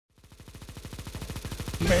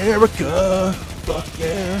America, fuck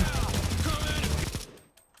yeah.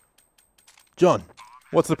 John,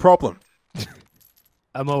 what's the problem?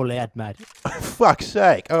 I'm all out, mate. Fuck's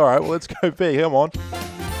sake. Alright, well, let's go B. Come on.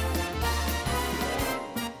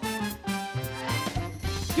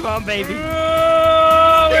 Come on, baby.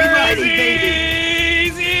 Oh, Where is he, baby?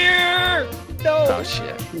 He's here! No. Oh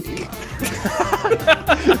shit.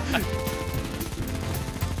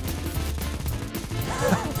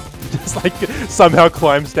 Just like somehow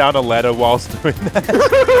climbs down a ladder whilst doing that.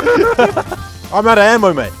 I'm out of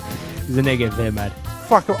ammo, mate. There's a negative there, mate.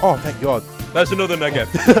 Fuck. Oh, thank God. That's another nugget.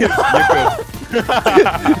 You're good.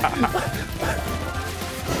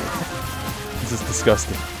 This is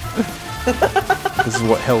disgusting. This is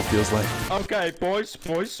what hell feels like. Okay, boys.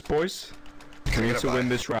 We need to win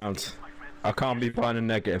this round. I can't be buying a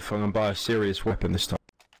negative. I'm gonna buy a serious weapon this time.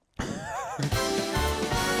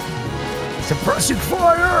 Suppressing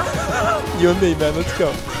fire! You and me, man. Let's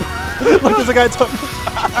go. Look, there's a guy talking.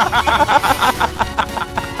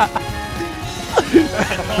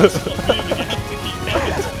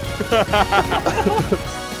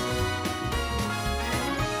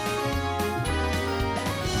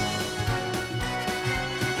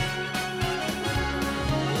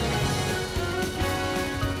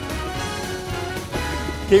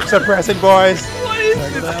 Keep suppressing, boys. What is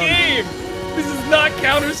this game? This is not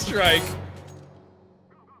Counter-Strike.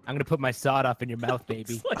 I'm gonna put my sawed off in your mouth,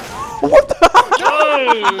 baby. What the?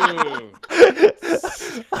 Oh.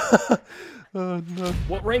 Oh no.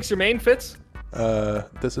 What rank's your main, Fitz?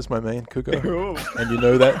 This is my main, Kuko, and you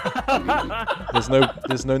know that.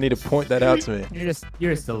 There's no need to point that out to me.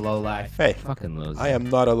 You're just a low life. Hey, Fucking loser. I am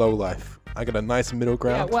not a low life. I got a nice middle Yeah,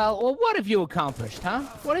 ground. well, what have you accomplished, huh?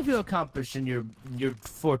 What have you accomplished in your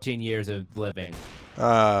 14 years of living?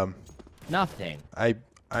 Nothing. I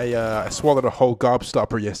swallowed a whole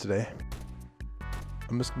gobstopper yesterday.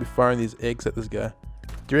 I'm just gonna be firing these eggs at this guy.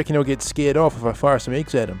 Do you reckon he'll get scared off if I fire some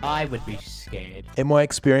eggs at him? I would be scared. In my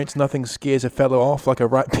experience, nothing scares a fellow off like a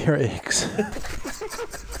right pair of eggs.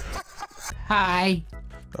 Hi.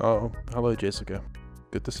 Oh, hello, Jessica.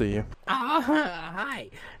 Good to see you. Oh, hi.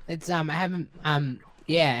 It's I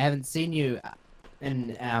haven't seen you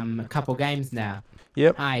in a couple games now.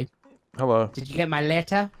 Yep. Hi. Hello. Did you get my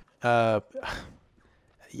letter?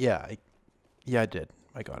 Yeah, I did.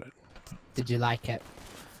 I got it. Did you like it?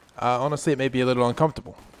 Honestly, it may be a little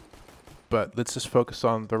uncomfortable, but let's just focus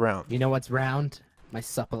on the round. You know what's round? My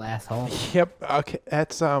supple asshole. Yep. Okay.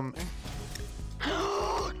 That's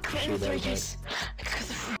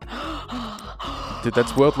Dude,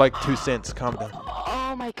 that's worth like 2 cents. Calm down.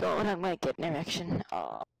 Oh my god, I might get an erection.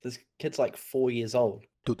 Oh. This kid's like 4 years old.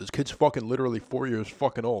 Dude, this kid's fucking literally 4 years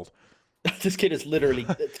fucking old. This kid is literally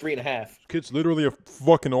 3.5. Kid's literally a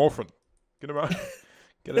fucking orphan. Get him out.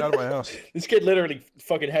 Get it out of my house. This kid literally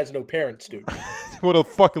fucking has no parents, dude. What a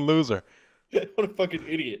fucking loser. What a fucking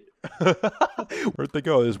idiot. Where'd they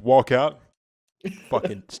go? They just walk out?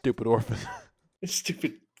 Fucking stupid orphan.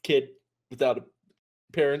 Stupid kid without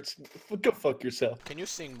parents. Go fuck yourself. Can you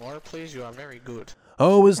sing more, please? You are very good.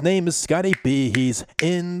 Oh, his name is Scotty B. He's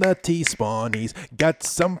in the T-spawn. He's got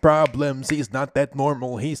some problems. He's not that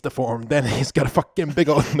normal. He's deformed. Then he's got a fucking big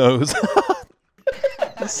old nose.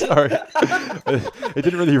 Sorry. It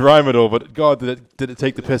didn't really rhyme at all, but God, did it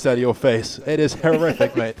take the piss out of your face. It is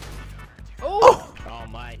horrific, mate. Oh,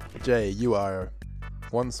 mate. Jay, you are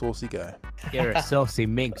one saucy guy. You're a saucy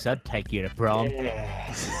minx. I'd take you to prom.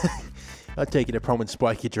 Yeah. I'll take you to prom and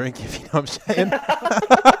spike your drink, if you know what I'm saying.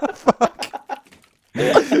 Fuck.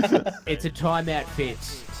 It's a timeout,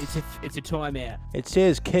 Fitz. It's a timeout. It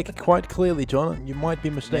says kick quite clearly, John. You might be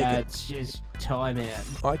mistaken. No, it's just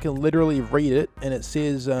timeout. I can literally read it, and it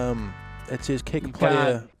says kick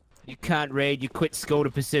player. You can't read. You quit school to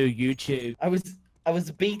pursue YouTube. I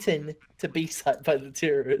was beaten to B-side by the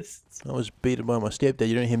terrorists. I was beaten by my stepdad.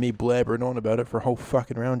 You don't hear me blabbering on about it for a whole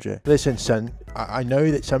fucking round, Jay. Listen, son, I know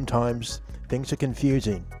that sometimes things are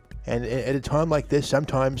confusing. And at a time like this,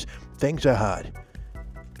 sometimes things are hard.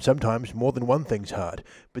 Sometimes more than one thing's hard.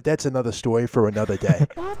 But that's another story for another day.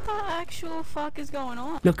 What the actual fuck is going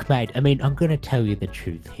on? Look, mate, I mean, I'm going to tell you the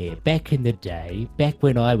truth here. Back in the day, back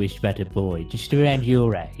when I was but a boy, just around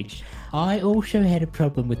your age, I also had a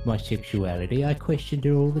problem with my sexuality. I questioned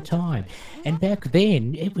it all the time. And back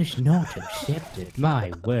then, it was not accepted.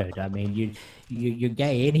 My word, I mean, you're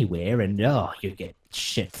gay anywhere and, you get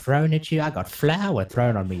shit thrown at you. I got flour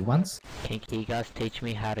thrown on me once. Can you guys teach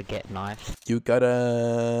me how to get knives? You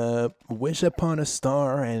gotta wish upon a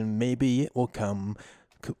star and maybe it will come.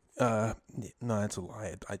 No, it's a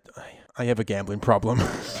lie. I have a gambling problem.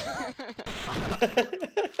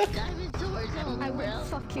 I will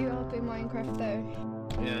fuck you up in Minecraft though.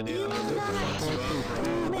 Yeah, dude.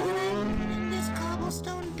 This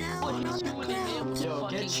cobblestone down on the ground. Yo,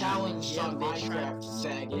 get challenged on Minecraft,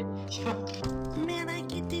 faggot. Man, I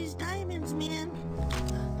get these diamonds, man.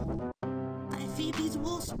 I feed these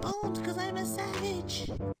wolves bones because I'm a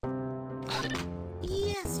savage.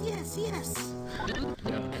 Yes, yes, yes.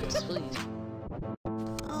 Please.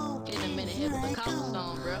 Oh, Get in a minute here here with I the go.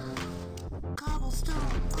 cobblestone, bro. Cobblestone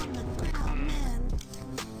on the ground, man.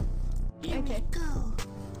 Here we Okay. go.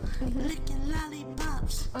 Licking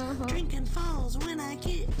lollipops, drinking falls when I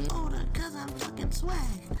get older, cause I'm fucking swag.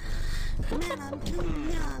 Man, I'm too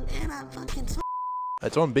young and I'm fucking swag.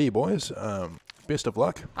 It's on B, boys. Best of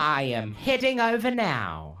luck. I am heading over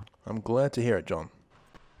now. I'm glad to hear it, John.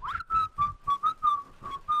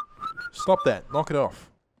 Stop that. Knock it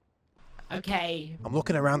off. Okay. I'm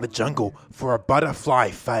looking around the jungle for a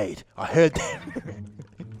butterfly fade. I heard that.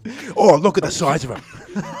 Oh, look at the size of him.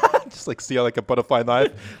 Just like see like a butterfly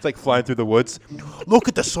knife. It's like flying through the woods. Look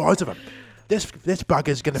at the size of him. This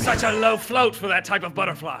bugger's gonna be... Such a low float for that type of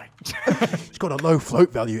butterfly. He's got a low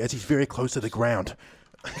float value as he's very close to the ground.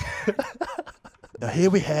 Now here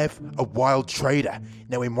we have a wild trader.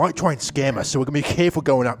 Now he might try and scam us, so we're gonna be careful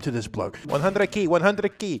going up to this bloke. 100 key,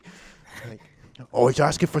 100 key. Oh, he's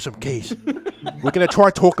asking for some keys. We're gonna try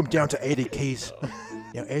to talk him down to 80 keys.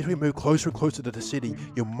 Now, as we move closer and closer to the city,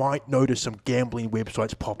 you might notice some gambling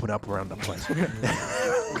websites popping up around the place.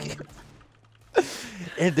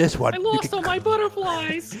 And this one. I lost all my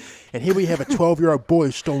butterflies. And here we have a 12-year-old boy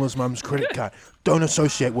who's stolen his mum's credit card. Don't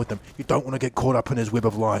associate with him. You don't want to get caught up in his web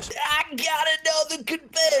of lies. I got another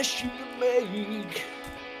confession to make.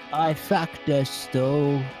 I fucked a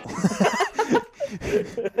stool.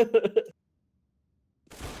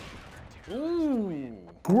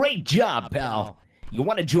 Great job, pal. You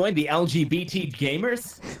want to join the LGBT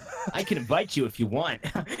gamers? I can invite you if you want.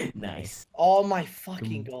 Nice. Oh my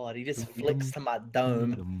fucking god, he just flicks to my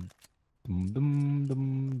dome.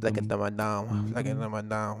 Look at my dome. Look at my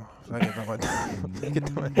dome. Look at my dome. Look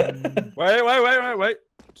at my dome. Wait.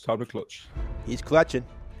 It's time to clutch. He's clutching.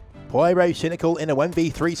 Pyro Cynical in a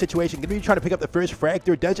 1v3 situation. Going to be trying to pick up the first frag.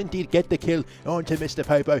 There does indeed get the kill onto Mr.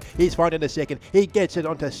 Popo. He's finding the second. He gets it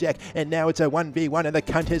onto Sec. And now it's a 1v1 and the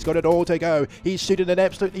cunt has got it all to go. He's shooting at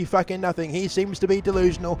absolutely fucking nothing. He seems to be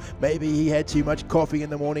delusional. Maybe he had too much coffee in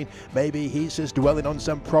the morning. Maybe he's just dwelling on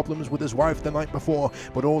some problems with his wife the night before.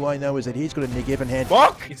 But all I know is that he's got a Nick hand.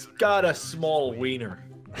 Fuck! He's got a small wiener.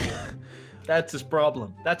 That's his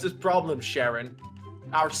problem. That's his problem, Sharon.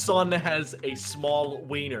 Our son has a small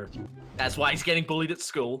wiener. That's why he's getting bullied at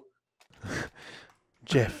school.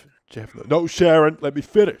 Jeff, no, Sharon, let me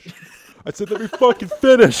finish. I said let me fucking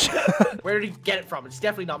finish. Where did he get it from? It's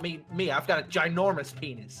definitely not me. I've got a ginormous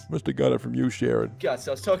penis. Must have got it from you, Sharon. God,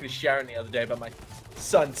 so I was talking to Sharon the other day about my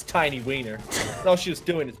son's tiny wiener. And all she was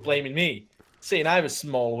doing is blaming me, saying I have a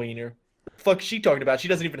small wiener. Fuck is she talking about? She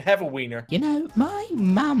doesn't even have a wiener. You know, my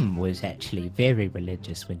mum was actually very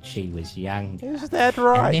religious when she was younger. Is that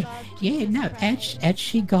right? As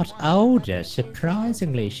she got older,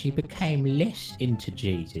 surprisingly, she became less into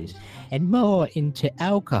Jesus and more into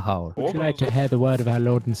alcohol. Would you like to hear the word of our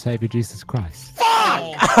Lord and Savior Jesus Christ?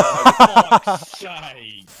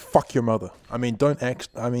 Fuck your mother. I mean, don't act.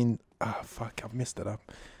 I mean, fuck, I've messed it up.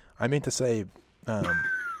 I meant to say,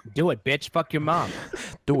 Do it, bitch. Fuck your mom.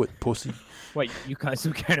 do it, pussy. Wait, you got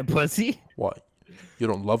some kind of pussy? What? You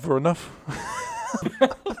don't love her enough?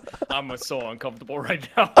 I'm so uncomfortable right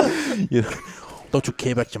now. You, don't you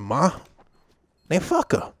care about your ma? Then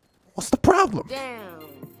fuck her. What's the problem?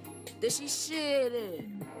 Damn. This is shit.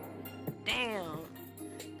 Damn.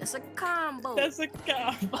 That's a combo. That's a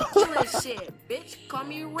combo. Kill that shit, bitch. Call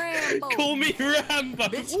me Rambo. Call me Rambo.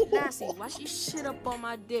 Bitch nasty. Why she shit up on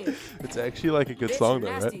my dick? It's actually like a good Bitch song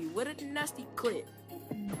though, nasty. right? With a nasty clip.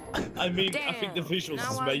 I mean, Damn. I think the visuals now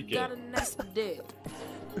just I make got it. a nasty dick.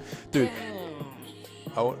 Dude, Damn.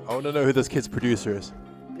 I want to know who this kid's producer is.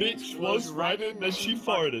 Bitch was riding and she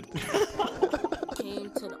farted. Came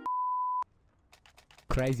to the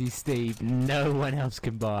Crazy Steve, no one else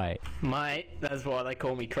can buy. Mate, that's why they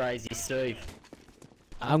call me Crazy Steve.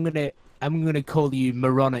 I'm gonna call you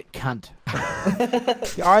moronic cunt.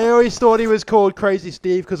 I always thought he was called Crazy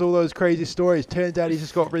Steve because all those crazy stories. Turns out he's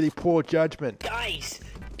just got really poor judgment. Guys,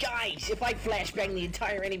 if I flashbang the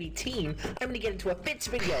entire enemy team, I'm gonna get into a Fitz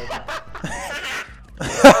video.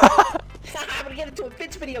 I'm gonna get into a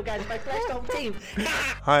Fitz video, guys, if I flash the whole team.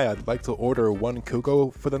 Hi, I'd like to order one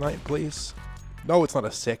Kugo for the night, please. No, it's not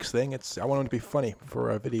a sex thing. I want him to be funny for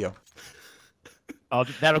a video. Oh,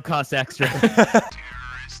 that'll cost extra.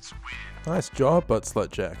 Nice job, butt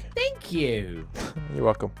slut Jack. Thank you. You're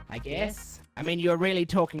welcome. I guess. I mean, you were really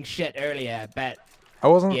talking shit earlier, but I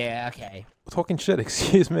wasn't yeah, okay. talking shit,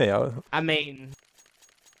 excuse me. I mean,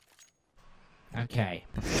 okay.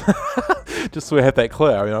 Just so we had that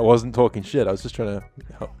clear. I mean, I wasn't talking shit. I was just trying to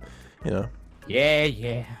help, you know. Yeah,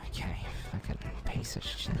 okay. Fucking piece of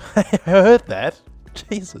shit. I heard that.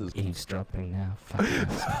 Jesus. Eavesdropping now.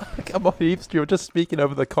 Fucking Come on, Eves. You're just speaking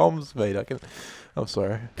over the comms, mate. I'm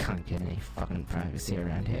sorry. can't get any fucking privacy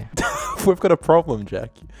around here. We've got a problem,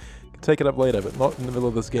 Jack. You can take it up later, but not in the middle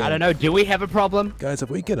of this game. I don't know. Do we have a problem? Guys, if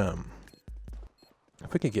we could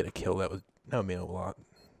get a kill, that would mean a lot.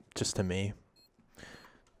 Just to me.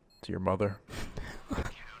 To your mother.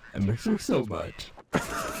 I miss her so much.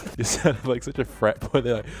 You sounded like such a frat boy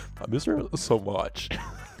there. Like, I miss her so much.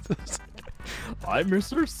 I miss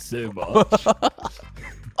her so much.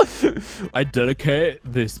 I dedicate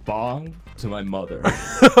this bong to my mother.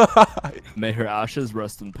 May her ashes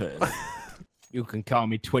rest in peace. You can call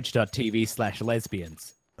me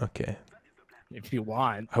twitch.tv/lesbians. Okay. If you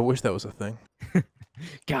want. I wish that was a thing.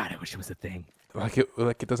 God, I wish it was a thing. Like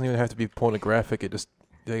it doesn't even have to be pornographic.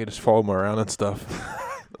 They can just follow me around and stuff.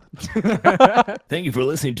 Thank you for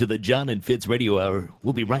listening to the John and Fitz Radio Hour.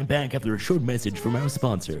 We'll be right back after a short message from our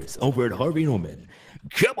sponsors over at Harvey Norman.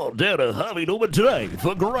 Come on down to Harvey Norman today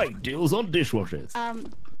for great deals on dishwashers.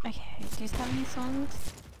 Okay, do you have any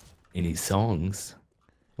songs? Any songs?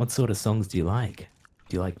 What sort of songs do you like?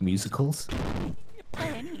 Do you like musicals? Play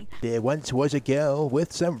any. There once was a girl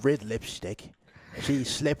with some red lipstick. She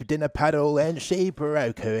slipped in a puddle and she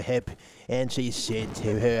broke her hip. And she said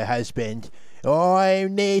to her husband, I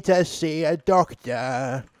need to see a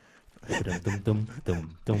doctor. And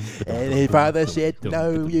his father said,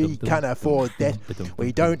 no, you can't afford that.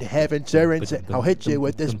 We don't have insurance. I'll hit you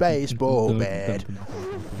with this baseball bat.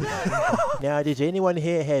 Now, does anyone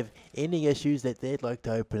here have any issues that they'd like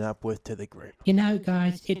to open up with to the group? You know,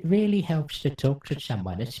 guys, it really helps to talk to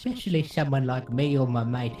someone, especially someone like me or my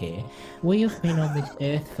mate here. We have been on this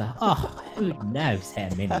earth for, who knows how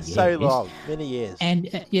many years. So long, many years. And,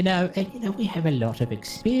 we have a lot of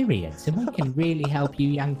experience, and we can really help you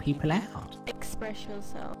young people out. Express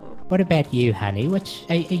yourself. What about you, honey?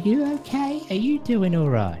 Are you okay? Are you doing all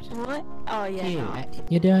right? What? Oh, yeah, no.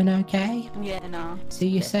 You're doing okay? Yeah, no. So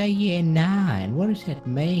you say yeah, nah, and what does that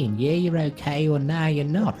mean? Yeah, you're okay, or nah, you're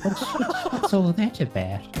not. What's all that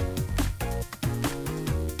about?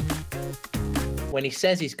 When he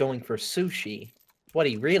says he's going for sushi, what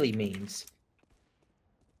he really means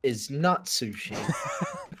is not sushi.